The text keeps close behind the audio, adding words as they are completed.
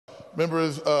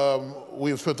Members,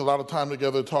 we have spent a lot of time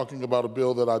together talking about a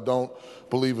bill that I don't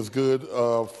believe is good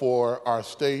for our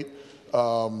state.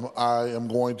 I am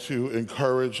going to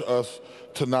encourage us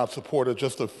to not support it.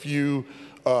 Just a few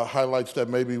highlights that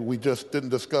maybe we just didn't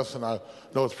discuss, and I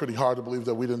know it's pretty hard to believe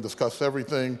that we didn't discuss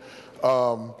everything.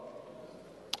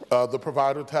 The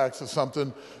provider tax is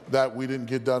something that we didn't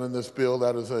get done in this bill.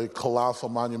 That is a colossal,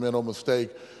 monumental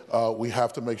mistake. We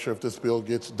have to make sure if this bill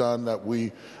gets done that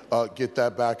we get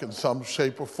that back in some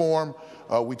shape or form.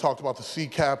 We talked about the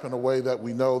CCAP in a way that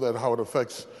we know that how it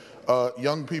affects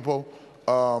young people.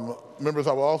 Members,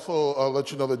 I will also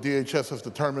let you know that DHS has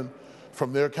determined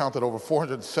from their count that over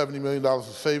 $470 million of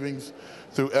savings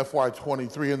through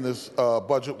FY23 in this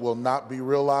budget will not be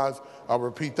realized. I'll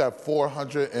repeat that,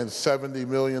 $470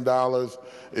 million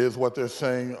is what they're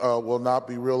saying will not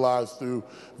be realized through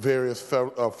various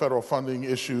federal funding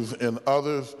issues and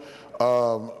others.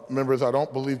 Members, I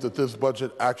don't believe that this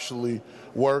budget actually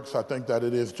works. I think that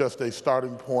it is just a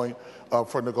starting point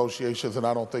for negotiations, and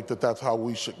I don't think that that's how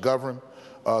we should govern.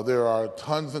 There are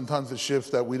tons and tons of shifts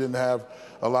that we didn't have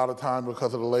a lot of time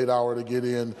because of the late hour to get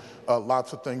in,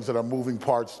 lots of things that are moving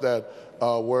parts that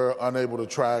we're unable to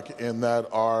track and that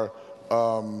are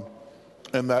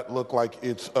and that look like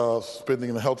it's spending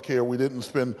in healthcare. We didn't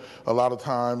spend a lot of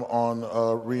time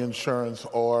on reinsurance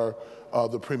or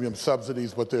the premium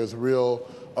subsidies, but there's real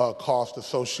cost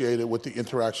associated with the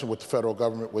interaction with the federal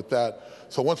government with that.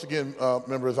 So once again,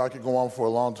 members, I could go on for a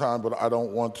long time, but I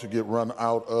don't want to get run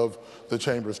out of the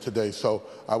chambers today. So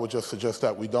I would just suggest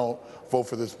that we don't vote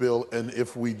for this bill, and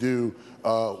if we do,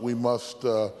 we must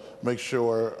make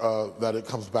sure that it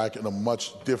comes back in a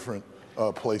much different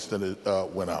place than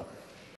it went out.